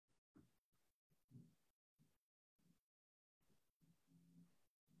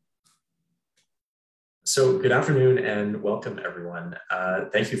So good afternoon and welcome everyone.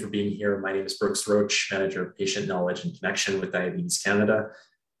 Thank you for being here. My name is Brooks Roach, Manager of Patient Knowledge and Connection with Diabetes Canada.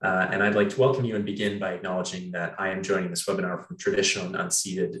 And I'd like to welcome you and begin by acknowledging that I am joining this webinar from traditional and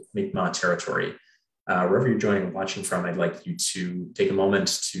unceded Mi'kmaq territory. Wherever you're joining and watching from, I'd like you to take a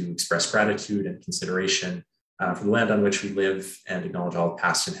moment to express gratitude and consideration for the land on which we live and acknowledge all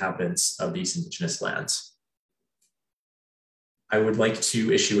past inhabitants of these Indigenous lands. I would like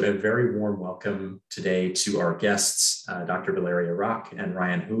to issue a very warm welcome today to our guests, Dr. Valeria Rac and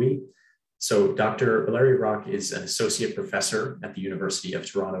Ryan Hooey. So Dr. Valeria Rac is an associate professor at the University of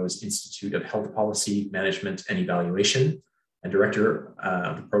Toronto's Institute of Health Policy, Management and Evaluation, and director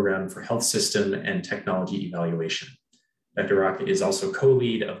of the Program for Health System and Technology Evaluation. Dr. Rac is also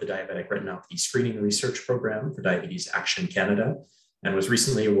co-lead of the Diabetic Retinopathy Screening Research Program for Diabetes Action Canada, and was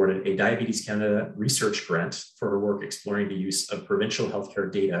recently awarded a Diabetes Canada research grant for her work exploring the use of provincial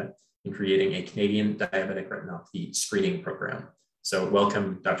healthcare data in creating a Canadian diabetic retinopathy screening program. So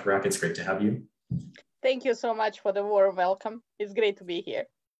welcome, Dr. Rac, it's great to have you. Thank you so much for the warm welcome. It's great to be here.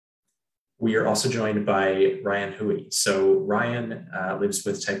 We are also joined by Ryan Hooey. So Ryan lives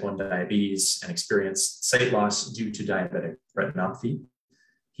with type 1 diabetes and experienced sight loss due to diabetic retinopathy.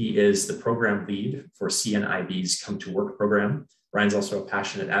 He is the program lead for CNIB's Come to Work program. Ryan's also a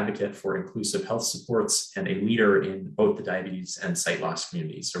passionate advocate for inclusive health supports and a leader in both the diabetes and sight loss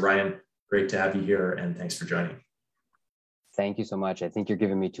communities. So Ryan, great to have you here and thanks for joining. Thank you so much. I think you're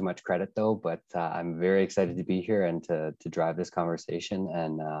giving me too much credit though, but I'm very excited to be here and to drive this conversation.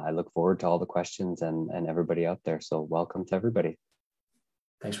 And I look forward to all the questions and everybody out there. So welcome to everybody.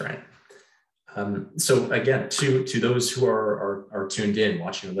 Thanks, Ryan. So again, to those who are tuned in,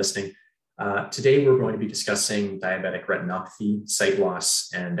 watching or listening, today we're going to be discussing diabetic retinopathy, sight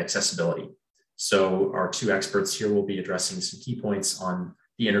loss, and accessibility. So our two experts here will be addressing some key points on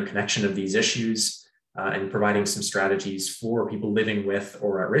the interconnection of these issues and providing some strategies for people living with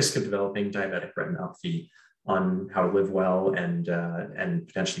or at risk of developing diabetic retinopathy on how to live well and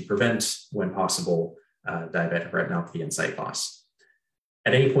potentially prevent, when possible, diabetic retinopathy and sight loss.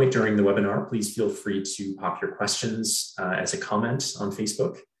 At any point during the webinar, please feel free to pop your questions as a comment on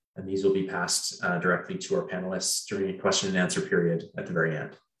Facebook, and these will be passed directly to our panelists during a question and answer period at the very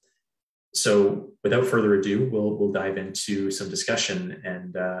end. So without further ado, we'll dive into some discussion,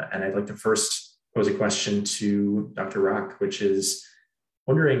 and I'd like to first pose a question to Dr. Rac, which is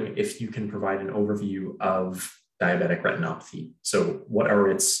wondering if you can provide an overview of diabetic retinopathy. So what are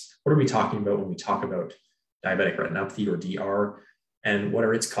we talking about when we talk about diabetic retinopathy or DR, and what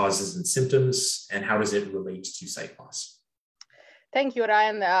are its causes and symptoms, and how does it relate to sight loss? Thank you,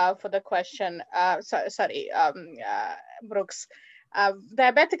 Ryan, for the question. Brooks.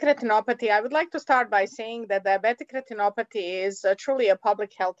 Diabetic retinopathy, I would like to start by saying that diabetic retinopathy is truly a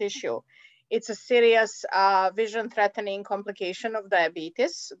public health issue. It's a serious vision-threatening complication of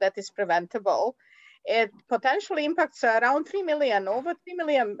diabetes that is preventable. It potentially impacts around 3 million, over 3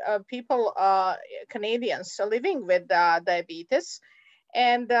 million people, Canadians living with diabetes.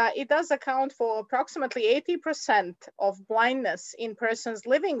 And it does account for approximately 80% of blindness in persons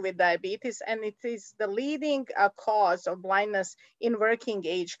living with diabetes, and it is the leading cause of blindness in working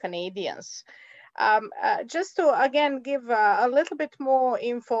age Canadians. Just to again give a little bit more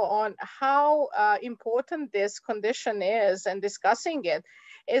info on how important this condition is and discussing it,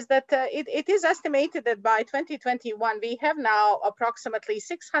 is that it is estimated that by 2021, we have now approximately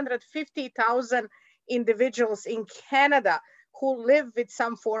 650,000 individuals in Canada who live with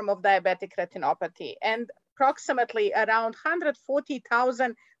some form of diabetic retinopathy, and approximately around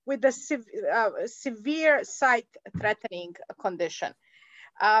 140,000 with a severe sight-threatening condition.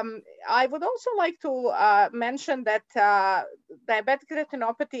 I would also like to mention that diabetic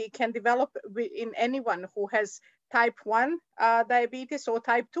retinopathy can develop in anyone who has type 1 diabetes or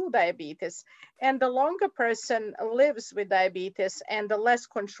type 2 diabetes. And the longer person lives with diabetes and the less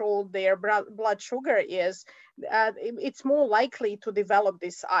controlled their blood sugar is, it's more likely to develop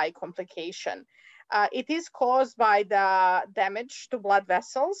this eye complication. It is caused by the damage to blood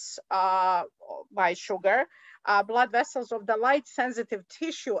vessels by sugar, blood vessels of the light-sensitive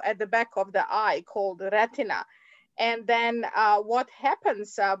tissue at the back of the eye called retina. And then what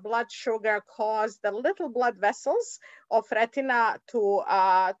happens, blood sugar causes the little blood vessels of retina to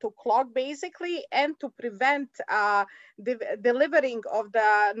clog basically, and to prevent the delivering of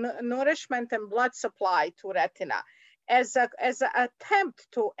the nourishment and blood supply to retina. As an attempt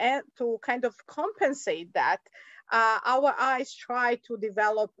to kind of compensate that, our eyes try to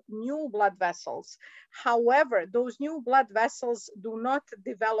develop new blood vessels. However, those new blood vessels do not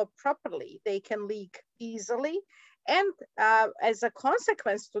develop properly. They can leak easily, And as a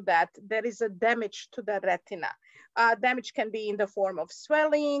consequence to that, there is a damage to the retina. Damage can be in the form of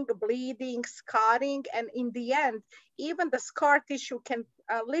swelling, bleeding, scarring, and in the end, even the scar tissue can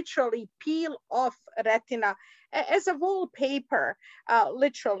literally peel off retina as a wallpaper,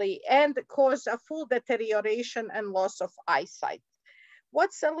 literally, and cause a full deterioration and loss of eyesight.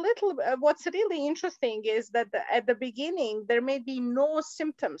 What's really interesting is that at the beginning, there may be no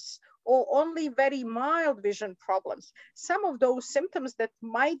symptoms or only very mild vision problems. Some of those symptoms that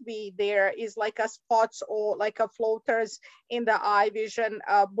might be there is like a spots or like a floaters in the eye vision,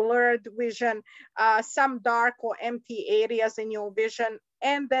 blurred vision, some dark or empty areas in your vision,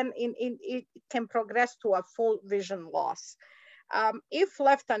 and then it can progress to a full vision loss. If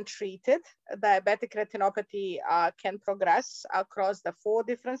left untreated, diabetic retinopathy can progress across the 4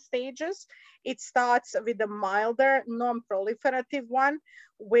 different stages. It starts with a milder, non-proliferative one,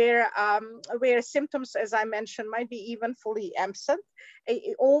 where symptoms, as I mentioned, might be even fully absent.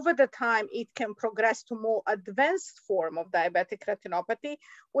 Over the time, it can progress to more advanced form of diabetic retinopathy,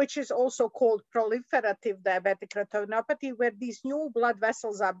 which is also called proliferative diabetic retinopathy, where these new blood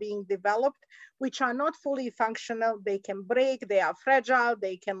vessels are being developed, which are not fully functional. They can break, they are fragile,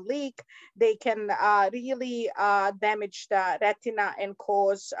 they can leak, they can really damage the retina and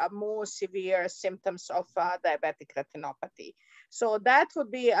cause more severe symptoms of diabetic retinopathy. So that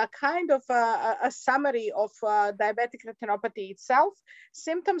would be a kind of a summary of diabetic retinopathy itself,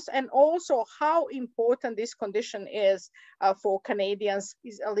 symptoms, and also how important this condition is for Canadians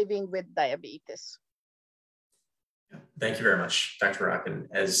living with diabetes. Thank you very much, Dr. Rac. And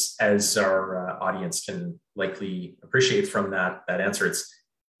as our audience can likely appreciate from that answer,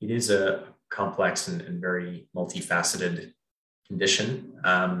 it is a complex and very multifaceted condition.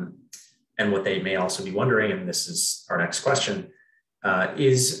 And what they may also be wondering, and this is our next question,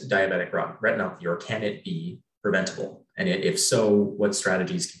 is diabetic retinopathy, or can it be preventable? And if so, what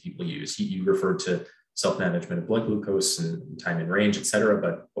strategies can people use? You referred to self-management of blood glucose and time in range, et cetera,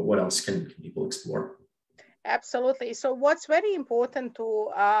 but what else can people explore? Absolutely. So what's very important to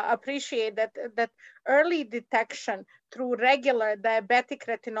appreciate that early detection through regular diabetic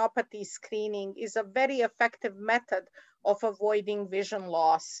retinopathy screening is a very effective method of avoiding vision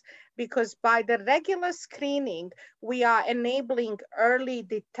loss, because by the regular screening, we are enabling early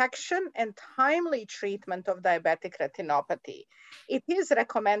detection and timely treatment of diabetic retinopathy. It is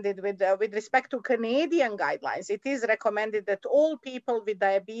recommended with respect to Canadian guidelines, it is recommended that all people with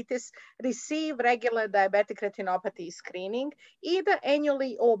diabetes receive regular diabetic retinopathy screening, either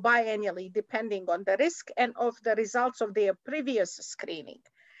annually or biannually, depending on the risk and of the results of their previous screening.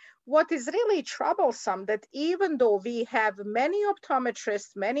 What is really troublesome that even though we have many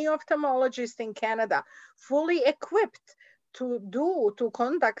optometrists, many ophthalmologists in Canada fully equipped to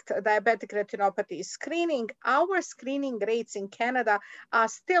conduct diabetic retinopathy screening, our screening rates in Canada are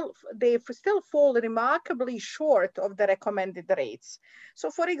still fall remarkably short of the recommended rates.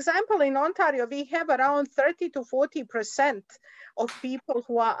 So for example, in Ontario, we have around 30 to 40% of people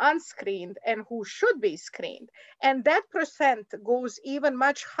who are unscreened and who should be screened. And that percent goes even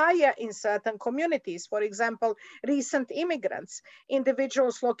much higher in certain communities. For example, recent immigrants,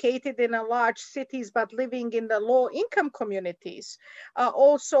 individuals located in large cities but living in the low-income communities,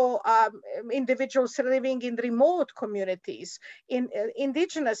 also individuals living in remote communities,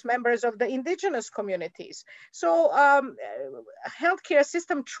 indigenous members of the indigenous communities. So healthcare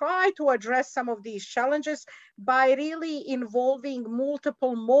system try to address some of these challenges by really involving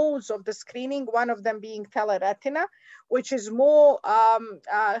multiple modes of the screening, one of them being teleretina, which is more,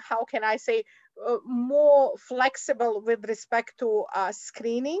 how can I say, more flexible with respect to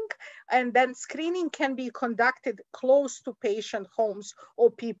screening. And then screening can be conducted close to patient homes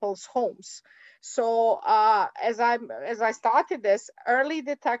or people's homes. So as I started this, early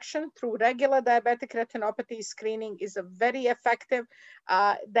detection through regular diabetic retinopathy screening is a very effective.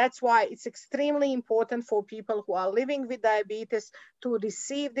 That's why it's extremely important for people who are living with diabetes to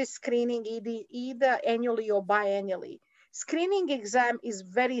receive this screening either annually or biannually. Screening exam is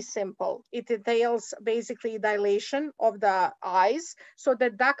very simple. It entails basically dilation of the eyes so the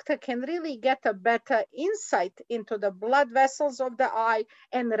doctor can really get a better insight into the blood vessels of the eye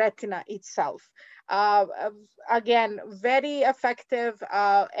and retina itself. Again, very effective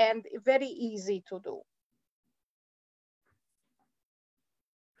and very easy to do.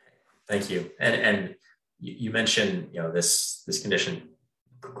 Thank you. And you mentioned, this condition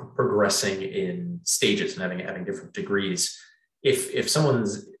progressing in stages and having different degrees. If someone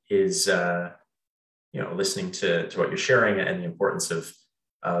is listening to what you're sharing and the importance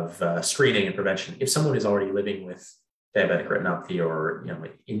of screening and prevention, if someone is already living with diabetic retinopathy or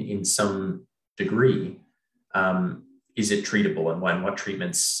in some degree, Is it treatable, and what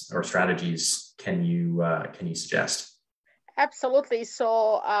treatments or strategies can you suggest? Absolutely.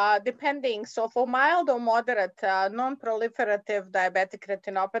 So depending, so for mild or moderate non-proliferative diabetic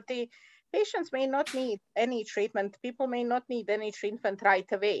retinopathy, patients may not need any treatment. People may not need any treatment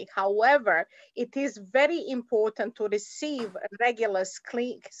right away. However, it is very important to receive regular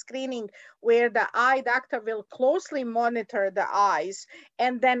screening where the eye doctor will closely monitor the eyes.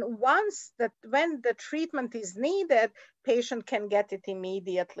 And then when the treatment is needed, patient can get it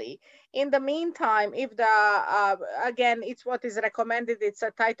immediately. In the meantime, if again, it's what is recommended, it's a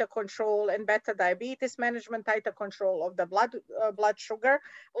tighter control and better diabetes management, tighter control of the blood sugar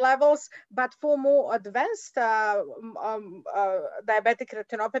levels. But for more advanced diabetic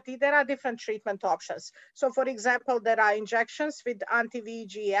retinopathy, there are different treatment options. So for example, there are injections with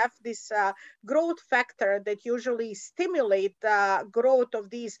anti-VEGF, this growth factor that usually stimulate the growth of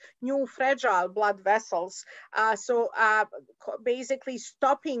these new fragile blood vessels. Basically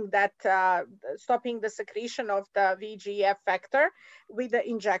stopping the secretion of the VEGF factor with the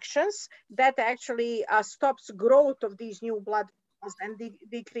injections that actually stops growth of these new blood vessels and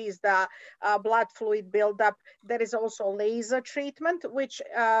decrease the blood fluid buildup. There is also laser treatment, which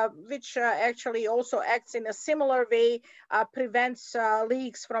actually also acts in a similar way, prevents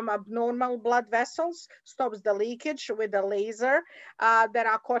leaks from abnormal blood vessels, stops the leakage with the laser. There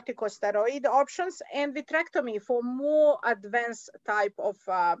are corticosteroid options and vitrectomy for more advanced type of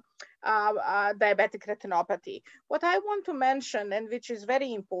diabetic retinopathy. What I want to mention, and which is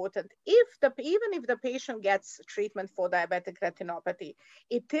very important, even if the patient gets treatment for diabetic retinopathy,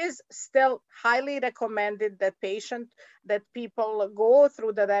 it is still highly recommended that people go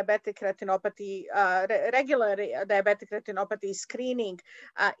through the diabetic retinopathy, regular diabetic retinopathy screening,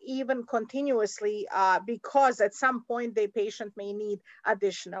 even continuously, because at some point the patient may need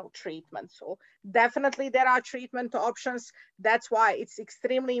additional treatment. So definitely there are treatment options. That's why it's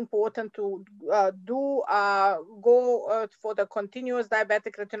extremely important to go for the continuous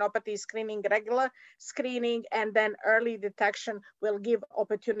diabetic retinopathy screening, regular screening, and then early detection will give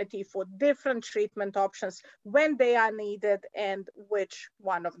opportunity for different treatment options when they are needed and which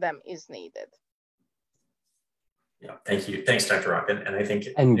one of them is needed. Yeah, thank you. Thanks, Dr. Rac. And I think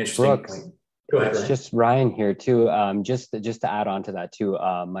an interesting Brooks, point. Go ahead, it's Ryan. just Ryan here too. Just to add on to that too,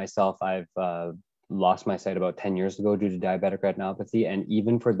 myself, I've lost my sight about 10 years ago due to diabetic retinopathy. And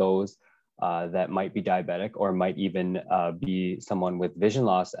even for those that might be diabetic or might even be someone with vision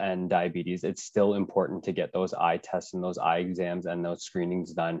loss and diabetes, it's still important to get those eye tests and those eye exams and those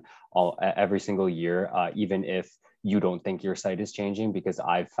screenings done every single year, even if you don't think your sight is changing, because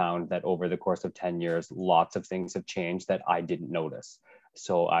I've found that over the course of 10 years, lots of things have changed that I didn't notice.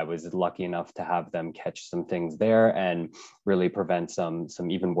 So I was lucky enough to have them catch some things there and really prevent some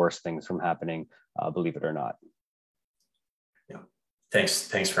even worse things from happening, believe it or not. Yeah,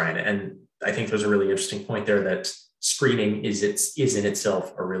 thanks, Ryan. And I think there's a really interesting point there that screening is in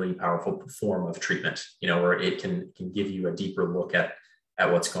itself a really powerful form of treatment, where it can give you a deeper look at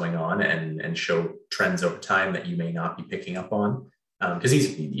what's going on and show trends over time that you may not be picking up on. Because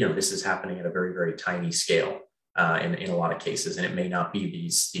this is happening at a very, very tiny scale in a lot of cases, and it may not be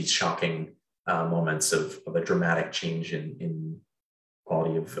these shocking moments of a dramatic change in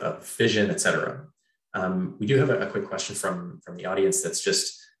quality of vision, et cetera. We do have a quick question from the audience that's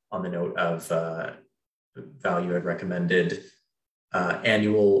just on the note of value had recommended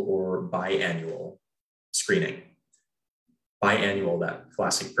annual or biannual screening. Biannual, that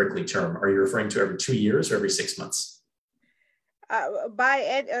classic prickly term. Are you referring to every 2 years or every 6 months?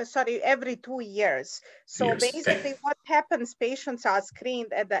 Every 2 years. So basically what happens, patients are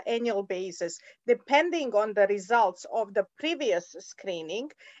screened at the annual basis, depending on the results of the previous screening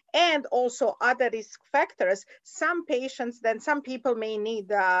and also other risk factors. Some people may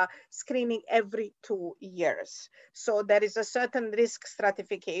need screening every 2 years. So there is a certain risk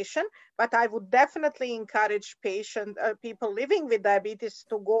stratification, but I would definitely encourage people living with diabetes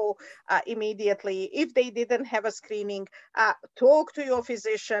to go immediately. If they didn't have a screening, talk to your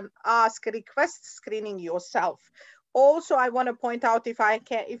physician, request screening yourself. Also, I want to point out, if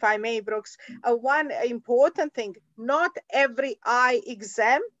I may, Brooks, one important thing: not every eye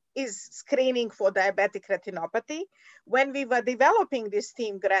exam is screening for diabetic retinopathy. When we were developing this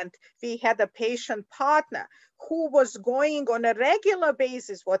team grant, we had a patient partner who was going on a regular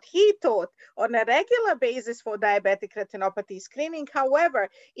basis, what he taught on a regular basis for diabetic retinopathy screening. However,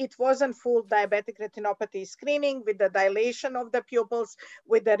 it wasn't full diabetic retinopathy screening with the dilation of the pupils,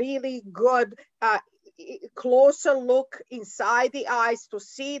 with a really good closer look inside the eyes to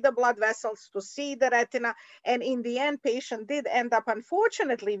see the blood vessels, to see the retina. And in the end, patient did end up,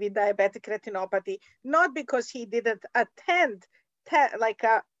 unfortunately, with diabetic retinopathy, not because he didn't attend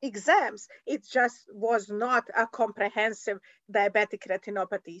exams. It just was not a comprehensive diabetic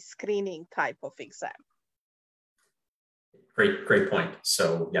retinopathy screening type of exam. Great point.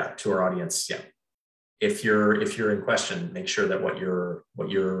 So yeah, to our audience, yeah, if you're in question, make sure that what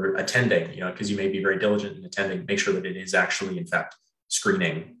you're attending, because you may be very diligent in attending, make sure that it is actually in fact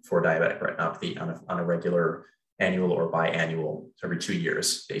screening for diabetic retinopathy on a regular annual or biannual, every 2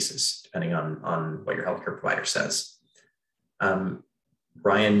 years basis, depending on what your healthcare provider says.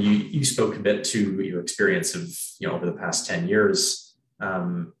 Ryan, you spoke a bit to your experience of over the past 10 years,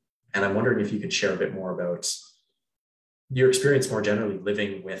 and I'm wondering if you could share a bit more about your experience more generally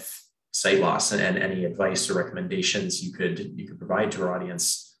living with sight loss, and any advice or recommendations you could provide to our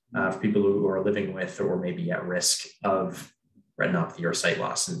audience for people who are living with or maybe at risk of retinopathy or sight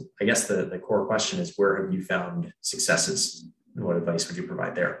loss. And I guess the core question is, where have you found successes, and what advice would you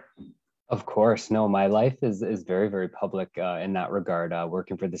provide there? Of course. No, my life is very, very public in that regard.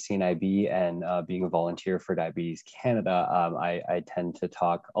 Working for the CNIB and being a volunteer for Diabetes Canada, I tend to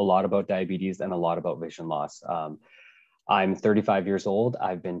talk a lot about diabetes and a lot about vision loss. I'm 35 years old.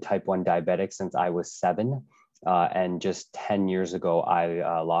 I've been type 1 diabetic since I was 7. And just 10 years ago,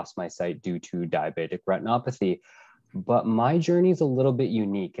 I lost my sight due to diabetic retinopathy. But my journey is a little bit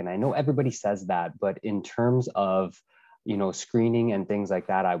unique. And I know everybody says that, but in terms of screening and things like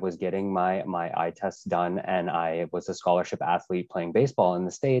that, I was getting my eye tests done, and I was a scholarship athlete playing baseball in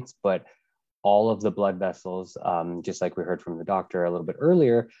the States, but all of the blood vessels, just like we heard from the doctor a little bit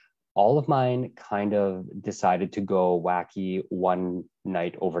earlier, all of mine kind of decided to go wacky one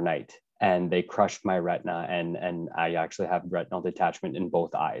night overnight, and they crushed my retina, and I actually have retinal detachment in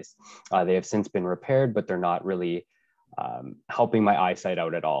both eyes. They have since been repaired, but they're not really helping my eyesight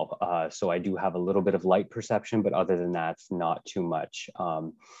out at all. So I do have a little bit of light perception, but other than that, it's not too much.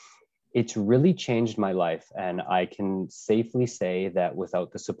 It's really changed my life. And I can safely say that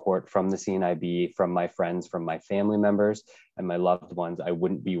without the support from the CNIB, from my friends, from my family members, and my loved ones, I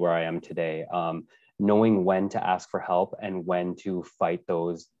wouldn't be where I am today. Knowing when to ask for help and when to fight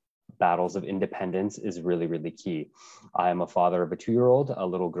those battles of independence is really, really key. I'm a father of a 2-year-old, a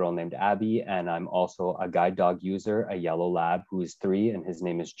little girl named Abby, and I'm also a guide dog user, a yellow lab who is 3, and his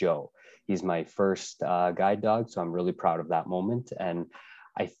name is Joe. He's my first guide dog, so I'm really proud of that moment. And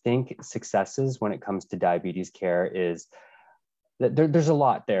I think successes when it comes to diabetes care is that there's a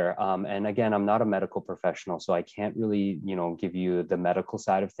lot there. And again, I'm not a medical professional, so I can't really, give you the medical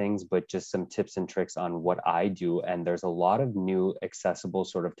side of things, but just some tips and tricks on what I do. And there's a lot of new accessible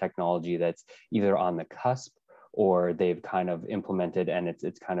sort of technology that's either on the cusp or they've kind of implemented, and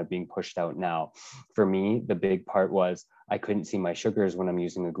it's kind of being pushed out now. For me, the big part was I couldn't see my sugars when I'm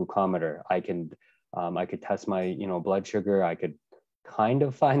using a glucometer. I could test my, blood sugar. I could kind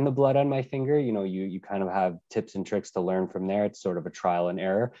of find the blood on my finger. You kind of have tips and tricks to learn from there. It's sort of a trial and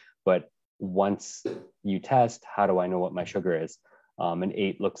error. But once you test, how do I know what my sugar is? An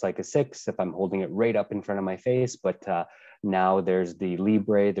 8 looks like a 6 if I'm holding it right up in front of my face. But now there's the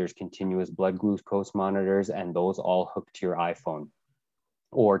Libre, there's continuous blood glucose monitors, and those all hook to your iPhone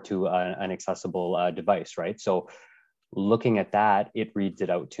or to an accessible device, right? So looking at that, it reads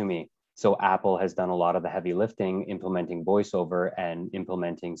it out to me. So Apple has done a lot of the heavy lifting, implementing voiceover and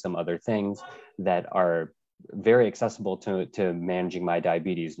implementing some other things that are very accessible to managing my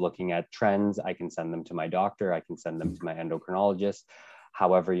diabetes. Looking at trends, I can send them to my doctor, I can send them to my endocrinologist.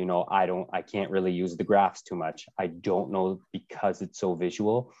 However, I can't really use the graphs too much. I don't know, because it's so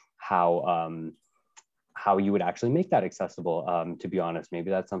visual, how you would actually make that accessible. To be honest, maybe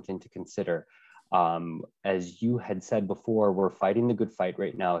that's something to consider. As you had said before, we're fighting the good fight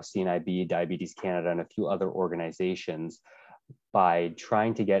right now, CNIB, Diabetes Canada, and a few other organizations, by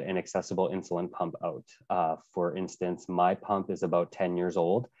trying to get an accessible insulin pump out. For instance, my pump is about 10 years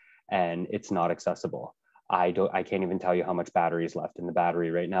old and it's not accessible. I can't even tell you how much battery is left in the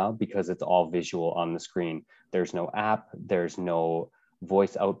battery right now because it's all visual on the screen. There's no app, there's no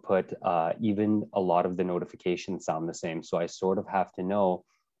voice output, even a lot of the notifications sound the same. So I sort of have to know,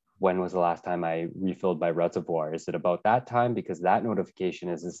 when was the last time I refilled my reservoir? Is it about that time? Because that notification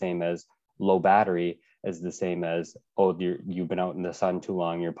is the same as low battery, is the same as, oh, you've been out in the sun too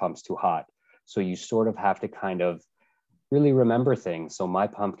long, your pump's too hot. So you sort of have to kind of really remember things. So my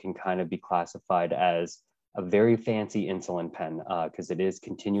pump can kind of be classified as a very fancy insulin pen because it is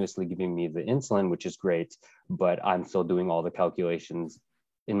continuously giving me the insulin, which is great, but I'm still doing all the calculations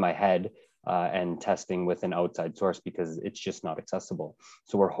in my head and testing with an outside source because it's just not accessible.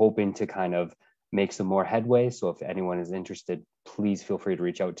 So we're hoping to kind of make some more headway. So if anyone is interested, please feel free to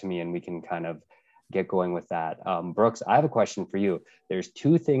reach out to me and we can kind of get going with that. Brooks, I have a question for you. There's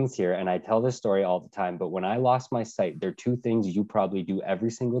two things here, and I tell this story all the time, but when I lost my sight, there are two things you probably do every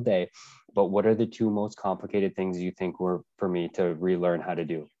single day. But what are the two most complicated things you think were for me to relearn how to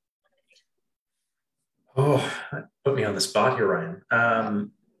do? Oh, put me on the spot here,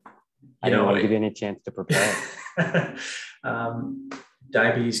 Ryan. I don't want to give you any chance to prepare.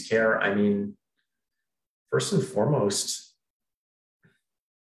 Diabetes care. I mean, first and foremost,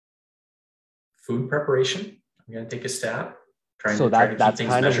 food preparation. I'm going to take a stab. So that's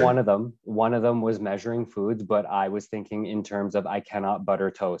kind of one of them. One of them was measuring foods, but I was thinking in terms of I cannot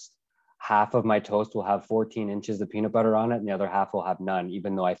butter toast. Half of my toast will have 14 inches of peanut butter on it, and the other half will have none,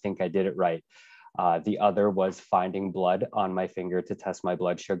 even though I think I did it right. The other was finding blood on my finger to test my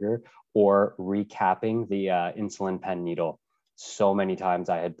blood sugar, or recapping the insulin pen needle. So many times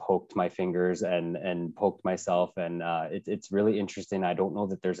I had poked my fingers and poked myself, and it's really interesting. I don't know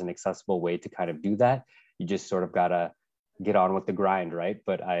that there's an accessible way to kind of do that. You just sort of gotta get on with the grind, right?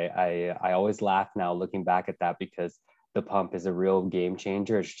 But I always laugh now looking back at that, because the pump is a real game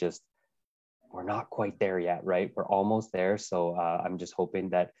changer. It's just, we're not quite there yet, right? We're almost there. So I'm just hoping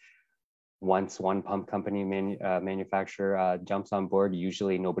that once one pump company manufacturer jumps on board,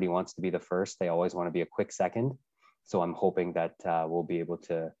 usually nobody wants to be the first. They always want to be a quick second. So I'm hoping that we'll be able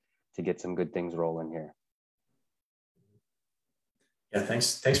to get some good things rolling here. Yeah,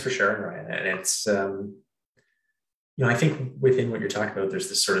 thanks for sharing, Ryan. And it's, I think within what you're talking about, there's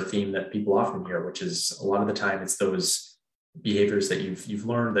this sort of theme that people often hear, which is a lot of the time it's those behaviors that you've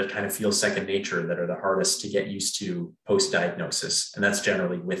learned that kind of feel second nature that are the hardest to get used to post-diagnosis. And that's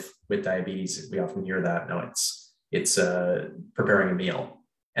generally with diabetes. We often hear that. No, it's preparing a meal.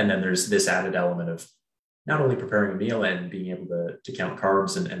 And then there's this added element of not only preparing a meal and being able to count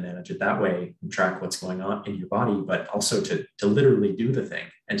carbs and manage it that way and track what's going on in your body, but also to literally do the thing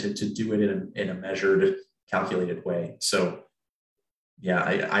and to do it in a measured, calculated way. So yeah,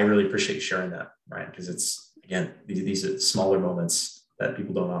 I really appreciate you sharing that, Ryan, because it's, again, these are smaller moments that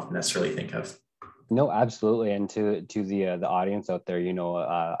people don't often necessarily think of. No, absolutely. And to the audience out there,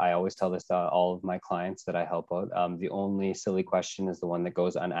 I always tell this to all of my clients that I help out. The only silly question is the one that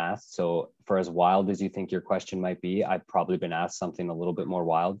goes unasked. So for as wild as you think your question might be, I've probably been asked something a little bit more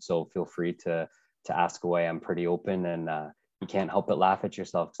wild. So feel free to ask away. I'm pretty open, and you can't help but laugh at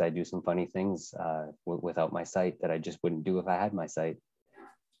yourself, because I do some funny things without my sight that I just wouldn't do if I had my sight.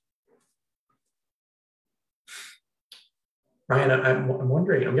 Ryan, I'm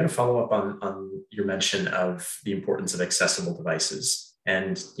wondering, I'm going to follow up on your mention of the importance of accessible devices.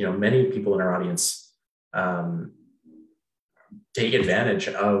 And, many people in our audience take advantage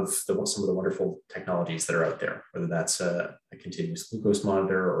of some of the wonderful technologies that are out there, whether that's a continuous glucose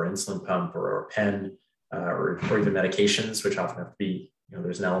monitor or insulin pump or a pen or even medications, which often have to be,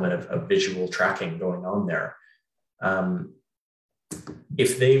 there's an element of visual tracking going on there.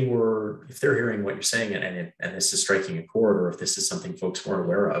 If they're hearing what you're saying and this is striking a chord, or if this is something folks weren't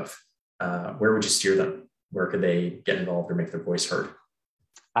aware of, where would you steer them? Where could they get involved or make their voice heard?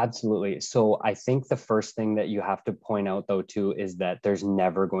 Absolutely. So I think the first thing that you have to point out, though, too, is that there's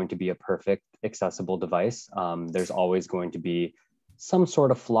never going to be a perfect accessible device. There's always going to be some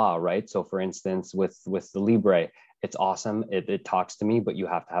sort of flaw, right? So for instance, with the Libre, it's awesome. It talks to me, but you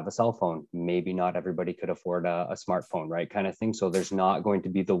have to have a cell phone. Maybe not everybody could afford a smartphone, right? Kind of thing. So there's not going to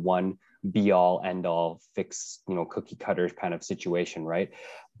be the one be all end all fix, cookie cutter kind of situation, right?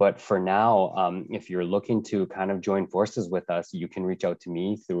 But for now, if you're looking to kind of join forces with us, you can reach out to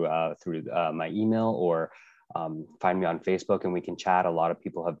me through my email, or find me on Facebook and we can chat. A lot of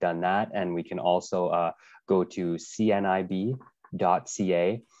people have done that. And we can also go to cnib.ca.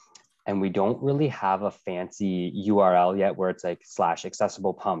 And we don't really have a fancy URL yet where it's like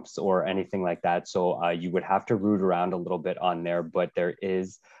 /accessible pumps or anything like that. So you would have to root around a little bit on there, but there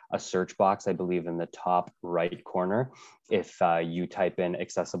is a search box, I believe, in the top right corner. If you type in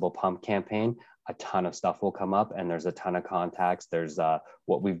accessible pump campaign, a ton of stuff will come up, and there's a ton of contacts. There's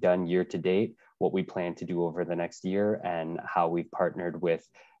what we've done year to date, what we plan to do over the next year, and how we've partnered with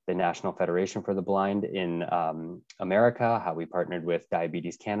the National Federation for the Blind in America, how we partnered with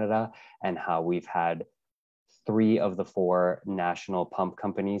Diabetes Canada, and how we've had 3 of the 4 national pump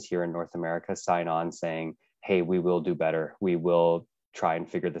companies here in North America sign on saying, hey, we will do better. We will try and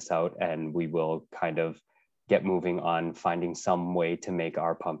figure this out, and we will kind of get moving on finding some way to make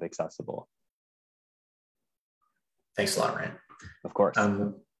our pump accessible. Thanks a lot, Ryan. Of course.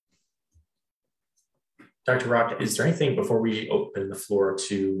 Dr. Rac, is there anything, before we open the floor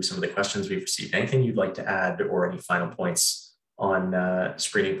to some of the questions we've received, anything you'd like to add, or any final points on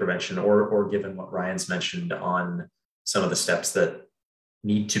screening prevention, or given what Ryan's mentioned on some of the steps that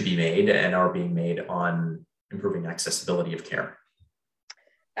need to be made and are being made on improving accessibility of care?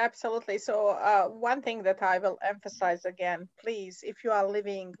 Absolutely. So one thing that I will emphasize again, please, if you are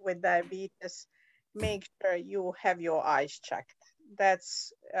living with diabetes, make sure you have your eyes checked.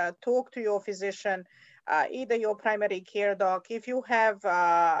 That's talk to your physician, either your primary care doc. If you have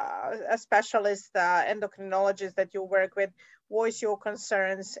a specialist endocrinologist that you work with, voice your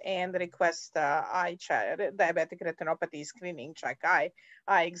concerns and request eye check, diabetic retinopathy screening check, eye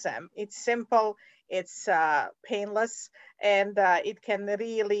exam. It's simple, it's painless, and it can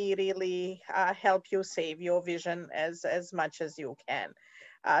really help you save your vision as much as you can.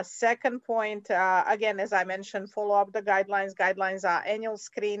 Second point, again, as I mentioned, follow up the guidelines. Guidelines are annual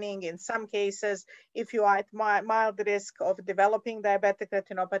screening. In some cases, if you are at mild risk of developing diabetic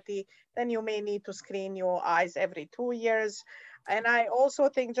retinopathy, then you may need to screen your eyes every 2 years. And I also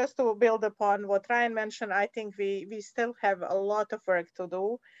think, just to build upon what Ryan mentioned, I think we still have a lot of work to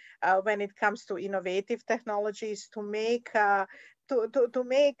do when it comes to innovative technologies to make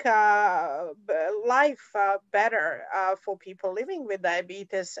life better for people living with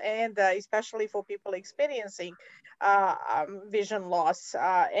diabetes, and especially for people experiencing vision loss.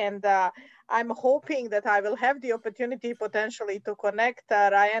 And I'm hoping that I will have the opportunity potentially to connect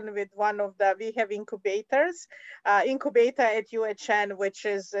Ryan with one of we have incubator at UHN, which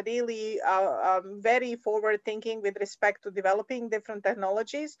is really very forward thinking with respect to developing different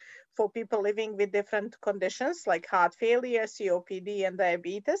technologies for people living with different conditions like heart failure, COPD, and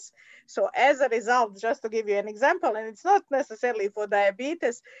diabetes. So as a result, just to give you an example, and it's not necessarily for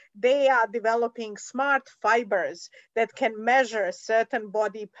diabetes, they are developing smart fibers that can measure certain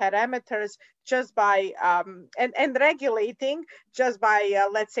body parameters just by and regulating just by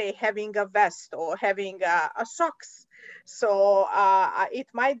let's say having a vest or having a socks. So it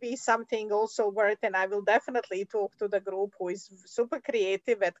might be something also worth, and I will definitely talk to the group who is super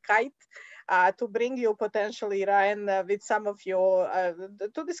creative at Kite to bring you potentially, Ryan, with some of your,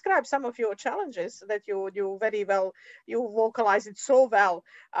 to describe some of your challenges that you very well, you vocalize it so well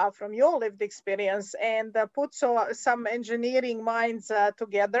from your lived experience, and put some engineering minds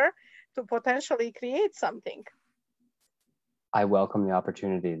together to potentially create something. I welcome the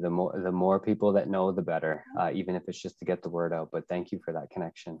opportunity. The more people that know, the better, even if it's just to get the word out. But thank you for that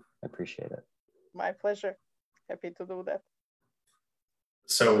connection. I appreciate it. My pleasure. Happy to do that.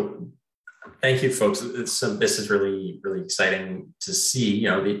 So thank you, folks. This is really exciting to see. You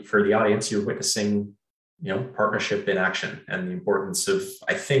know, for the audience, you're witnessing, you know, partnership in action, and the importance of,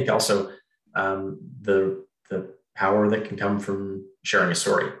 I think, also the power that can come from sharing a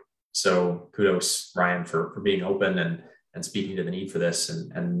story. So kudos, Ryan, for being open and speaking to the need for this,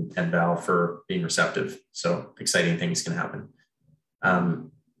 and Val for being receptive. So exciting things can happen.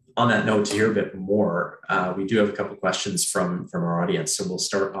 On that note, to hear a bit more, we do have a couple of questions from our audience. So we'll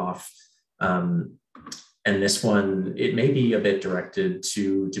start off, and this one, it may be a bit directed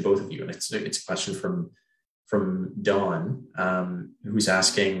to both of you. And it's a question from Dawn, who's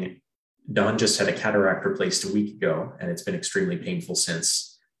asking, Dawn just had a cataract replaced a week ago, and it's been extremely painful since.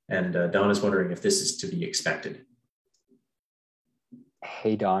 And Dawn is wondering if this is to be expected.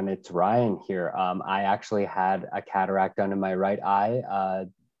 Hey, Dawn, it's Ryan here. I actually had a cataract done in my right eye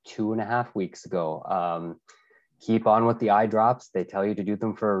 2.5 weeks ago. Keep on with the eye drops. They tell you to do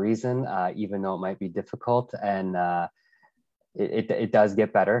them for a reason, even though it might be difficult. And it does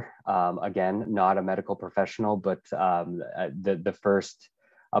get better. Again, not a medical professional, but the first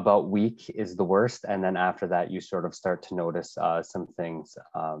about week is the worst. And then after that, you sort of start to notice some things.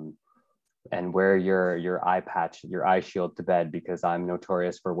 And wear your eye patch, your eye shield to bed, because I'm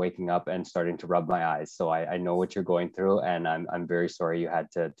notorious for waking up and starting to rub my eyes. So I know what you're going through, and I'm very sorry you had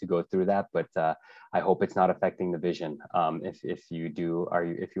to go through that, but I hope it's not affecting the vision. If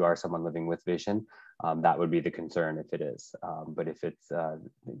you are someone living with vision, that would be the concern if it is. But if it's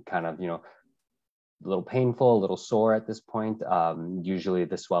kind of, you know, a little painful, a little sore at this point, usually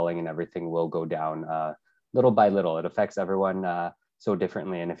the swelling and everything will go down little by little. It affects everyone so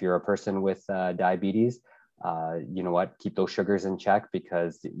differently. And if you're a person with diabetes, you know what, keep those sugars in check,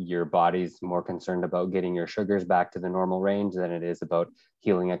 because your body's more concerned about getting your sugars back to the normal range than it is about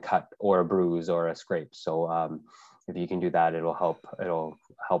healing a cut or a bruise or a scrape. So if you can do that, it'll help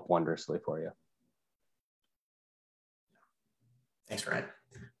wondrously for you. Thanks, Ryan.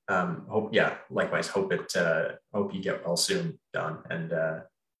 Likewise, hope you get well soon, Don. And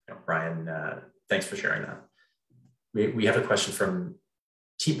Ryan, thanks for sharing that. We have a question from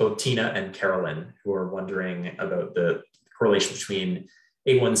both Tina and Carolyn, who are wondering about the correlation between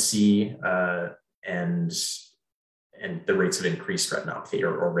A1C and and the rates of increased retinopathy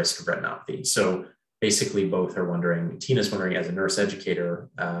or risk of retinopathy. So basically both are wondering, Tina's wondering as a nurse educator,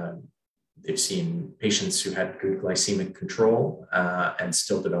 they've seen patients who had good glycemic control and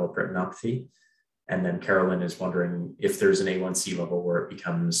still develop retinopathy. And then Carolyn is wondering if there's an A1C level where it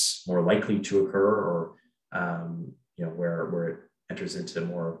becomes more likely to occur, or where it enters into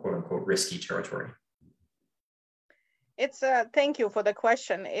more quote unquote risky territory. It's thank you for the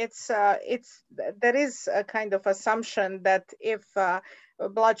question. There is a kind of assumption that if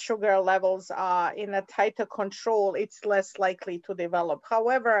blood sugar levels are in a tighter control, it's less likely to develop.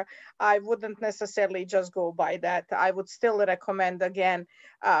 However, I wouldn't necessarily just go by that. I would still recommend, again,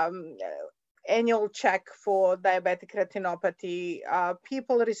 annual check for diabetic retinopathy.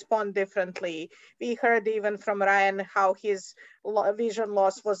 People respond differently. We heard even from Ryan how his vision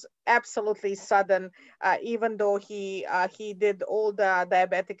loss was absolutely sudden, even though he did all the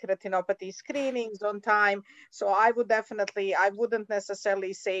diabetic retinopathy screenings on time. So I wouldn't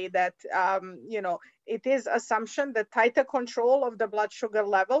necessarily say that, it is assumption that tighter control of the blood sugar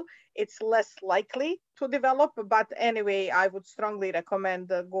level, it's less likely to develop. But anyway, I would strongly recommend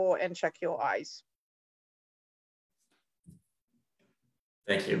go and check your eyes.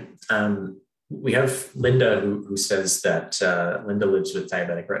 Thank you. We have Linda who says that Linda lives with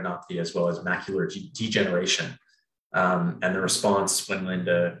diabetic retinopathy as well as macular degeneration. And the response when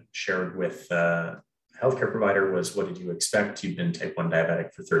Linda shared with a healthcare provider was, what did you expect? You've been type 1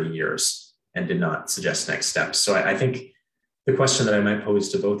 diabetic for 30 years and did not suggest next steps. So I think the question that I might pose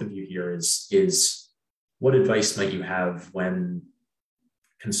to both of you here is what advice might you have when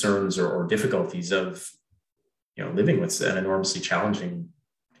concerns or difficulties of living with an enormously challenging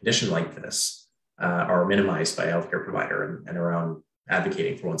condition like this are minimized by a healthcare provider and around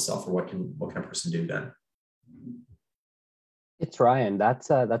advocating for oneself, or what can a person do then? It's Ryan. That's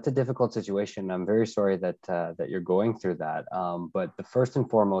a difficult situation. I'm very sorry that you're going through that. But the first and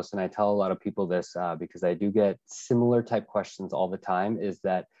foremost, and I tell a lot of people this because I do get similar type questions all the time, is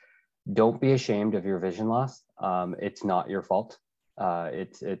that don't be ashamed of your vision loss. It's not your fault.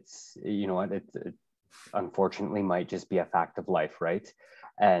 It's you know what, it unfortunately might just be a fact of life, right?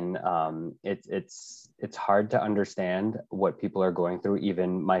 And it's hard to understand what people are going through.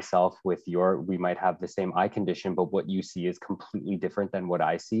 Even myself, we might have the same eye condition, but what you see is completely different than what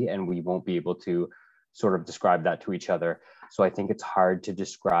I see, and we won't be able to sort of describe that to each other. So I think it's hard to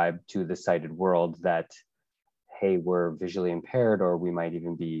describe to the sighted world that, hey, we're visually impaired, or we might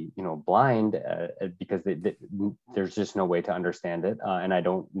even be, blind, because there's just no way to understand it. And I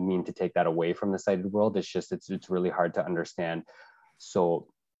don't mean to take that away from the sighted world. It's just, it's really hard to understand. So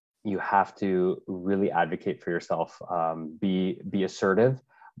you have to really advocate for yourself, be assertive,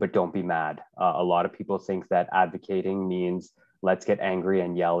 but don't be mad. A lot of people think that advocating means let's get angry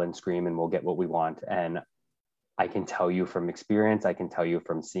and yell and scream and we'll get what we want. And I can tell you from experience, I can tell you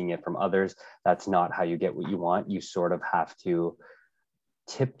from seeing it from others, that's not how you get what you want. You sort of have to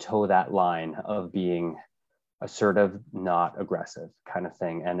tiptoe that line of being assertive, not aggressive kind of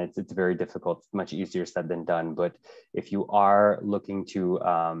thing. And it's very difficult, much easier said than done. But if you are looking to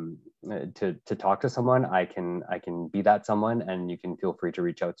talk to someone, I can be that someone, and you can feel free to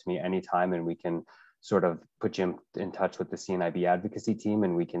reach out to me anytime, and we can sort of put you in touch with the CNIB advocacy team,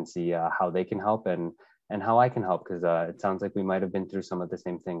 and we can see how they can help and how I can help, because it sounds like we might have been through some of the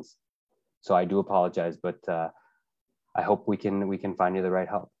same things. So I do apologize, but I hope we can find you the right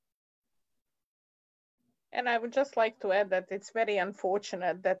help. And I would just like to add that it's very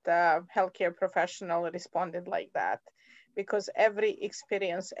unfortunate that the healthcare professional responded like that, because every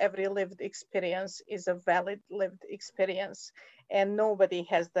experience, every lived experience is a valid lived experience, and nobody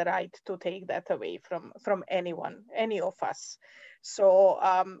has the right to take that away from anyone, any of us. So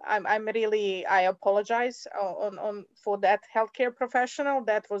I apologize for that healthcare professional.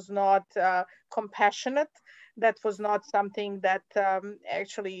 That was not compassionate. That was not something that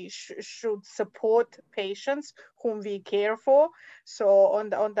actually should support patients whom we care for. So on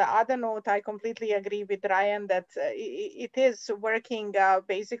the other note, I completely agree with Ryan that it is working.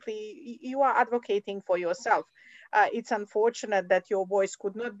 Basically, you are advocating for yourself. It's unfortunate that your voice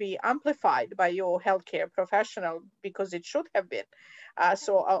could not be amplified by your healthcare professional, because it should have been.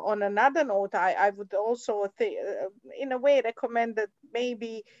 So on another note, I would also in a way recommend that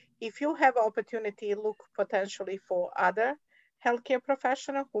maybe if you have opportunity, look potentially for other healthcare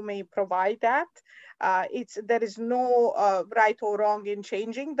professional who may provide that. There is no right or wrong in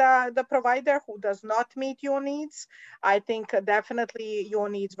changing the provider who does not meet your needs. I think definitely your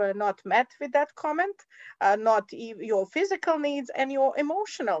needs were not met with that comment, not your physical needs and your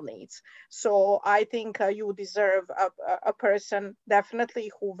emotional needs. So I think you deserve a person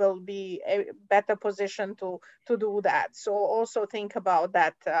definitely who will be a better position to do that. So also think about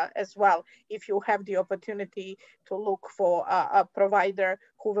that as well. If you have the opportunity to look for a provider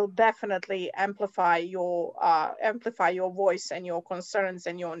who will definitely amplify your voice and your concerns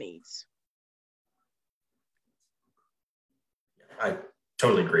and your needs. I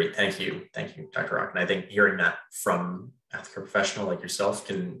totally agree. Thank you, Dr. Rac. And I think hearing that from a healthcare professional like yourself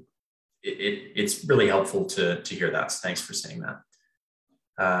it's really helpful to hear that. So thanks for saying that.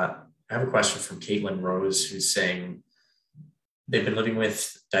 I have a question from Caitlin Rose, who's saying they've been living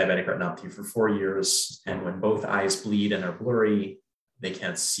with diabetic retinopathy for 4 years, and when both eyes bleed and are blurry, they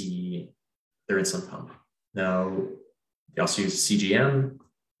can't see their insulin pump. Now, they also use CGM,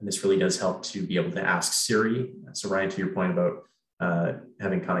 and this really does help to be able to ask Siri. So Ryan, to your point about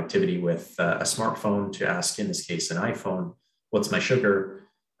having connectivity with a smartphone to ask, in this case, an iPhone, what's my sugar,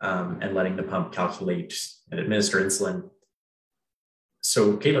 and letting the pump calculate and administer insulin.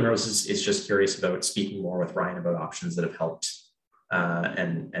 So Caitlin Rose is just curious about speaking more with Ryan about options that have helped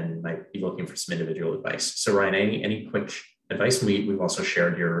and might be looking for some individual advice. So Ryan, any quick advice? We've also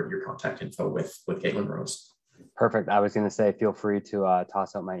shared your contact info with Caitlin Rose. Perfect. I was going to say, feel free to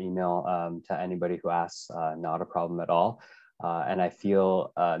toss out my email to anybody who asks. Not a problem at all. And I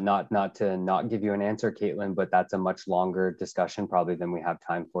feel not to not give you an answer, Caitlin, but that's a much longer discussion probably than we have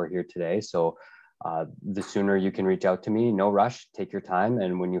time for here today. So the sooner you can reach out to me, no rush, take your time.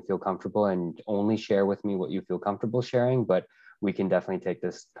 And when you feel comfortable, and only share with me what you feel comfortable sharing, but we can definitely take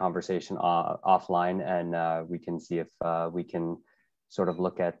this conversation offline, and we can see if we can sort of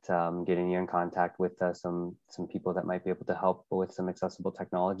look at getting you in contact with some people that might be able to help with some accessible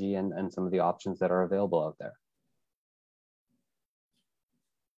technology and some of the options that are available out there.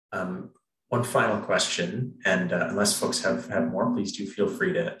 One final question, and unless folks have more, please do feel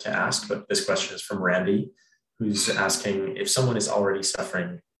free to ask, but this question is from Randy, who's asking if someone is already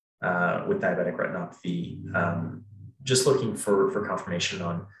suffering with diabetic retinopathy, just looking for confirmation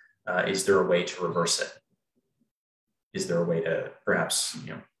on, is there a way to reverse it? Is there a way to perhaps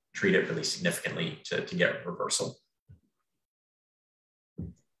treat it really significantly to get reversal?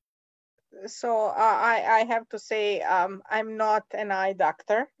 So I have to say, I'm not an eye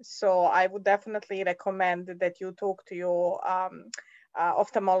doctor, so I would definitely recommend that you talk to your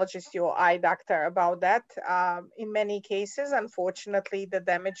ophthalmologist, your eye doctor about that. In many cases, unfortunately, the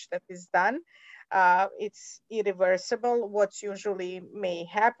damage that is done, it's irreversible. What usually may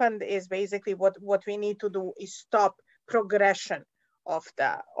happen is basically what we need to do is stop progression of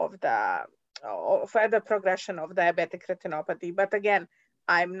further progression of diabetic retinopathy. But again,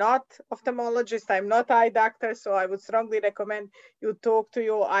 I'm not ophthalmologist, I'm not eye doctor, so I would strongly recommend you talk to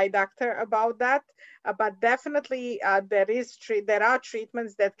your eye doctor about that. But definitely there are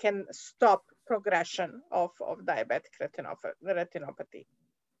treatments that can stop progression of diabetic retinopathy.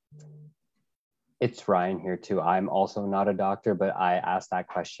 It's Ryan here too. I'm also not a doctor, but I ask that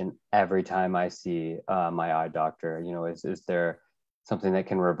question every time I see my eye doctor. Is there something that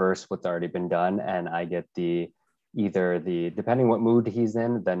can reverse what's already been done? And I get either depending what mood he's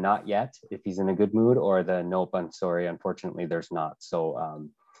in, the not yet, if he's in a good mood, or the nope, I'm sorry, unfortunately there's not. So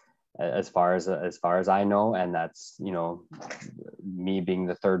as far as I know, and that's me being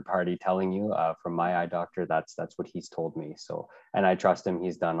the third party telling you from my eye doctor, that's what he's told me. So, and I trust him.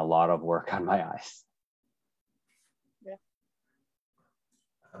 He's done a lot of work on my eyes. Yeah.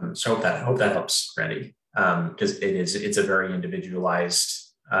 So hope that helps, Randy, because it's a very individualized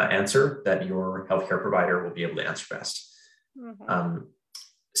answer that your healthcare provider will be able to answer best. Mm-hmm.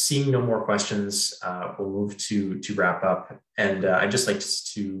 Seeing no more questions, we'll move to wrap up. And I'd just like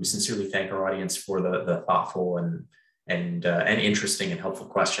to sincerely thank our audience for the thoughtful and interesting and helpful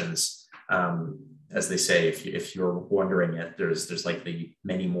questions. As they say, if you're wondering it, there's likely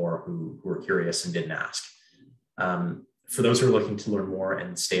many more who are curious and didn't ask. For those who are looking to learn more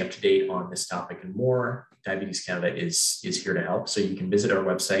and stay up to date on this topic and more, Diabetes Canada is here to help. So you can visit our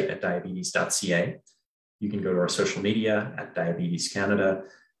website at diabetes.ca. You can go to our social media at Diabetes Canada,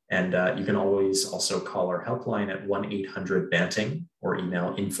 and you can always also call our helpline at 1-800-BANTING or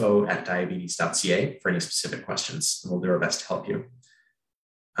email info@diabetes.ca for any specific questions, and we'll do our best to help you.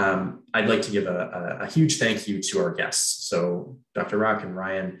 I'd like to give a huge thank you to our guests. So Dr. Rac and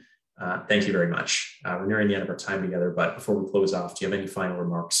Ryan, thank you very much. We're nearing the end of our time together, but before we close off, do you have any final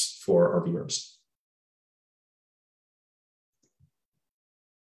remarks for our viewers?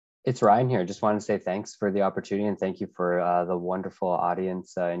 It's Ryan here. Just wanted to say thanks for the opportunity and thank you for the wonderful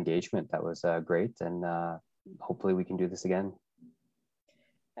audience engagement. That was great, and hopefully we can do this again.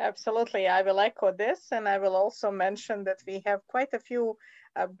 Absolutely. I will echo this, and I will also mention that we have quite a few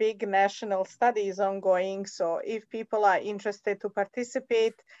big national studies ongoing. So if people are interested to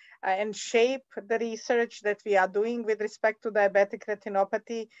participate and shape the research that we are doing with respect to diabetic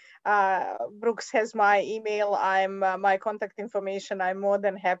retinopathy, Brooks has my email, my contact information. I'm more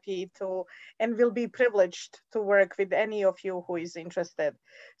than happy to, and will be privileged to work with any of you who is interested.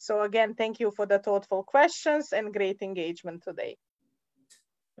 So again, thank you for the thoughtful questions and great engagement today.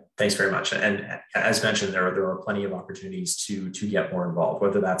 Thanks very much. And as mentioned, there are plenty of opportunities to get more involved,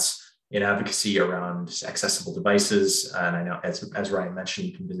 whether that's in advocacy around accessible devices. And I know, as Ryan mentioned,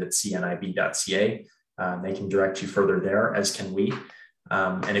 you can visit cnib.ca. They can direct you further there, as can we.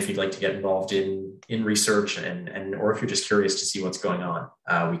 And if you'd like to get involved in research or if you're just curious to see what's going on,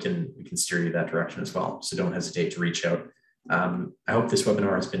 we can steer you that direction as well. So don't hesitate to reach out. I hope this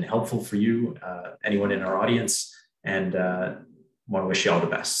webinar has been helpful for you, anyone in our audience, and want to wish you all the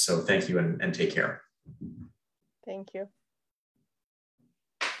best. So thank you and take care. Thank you.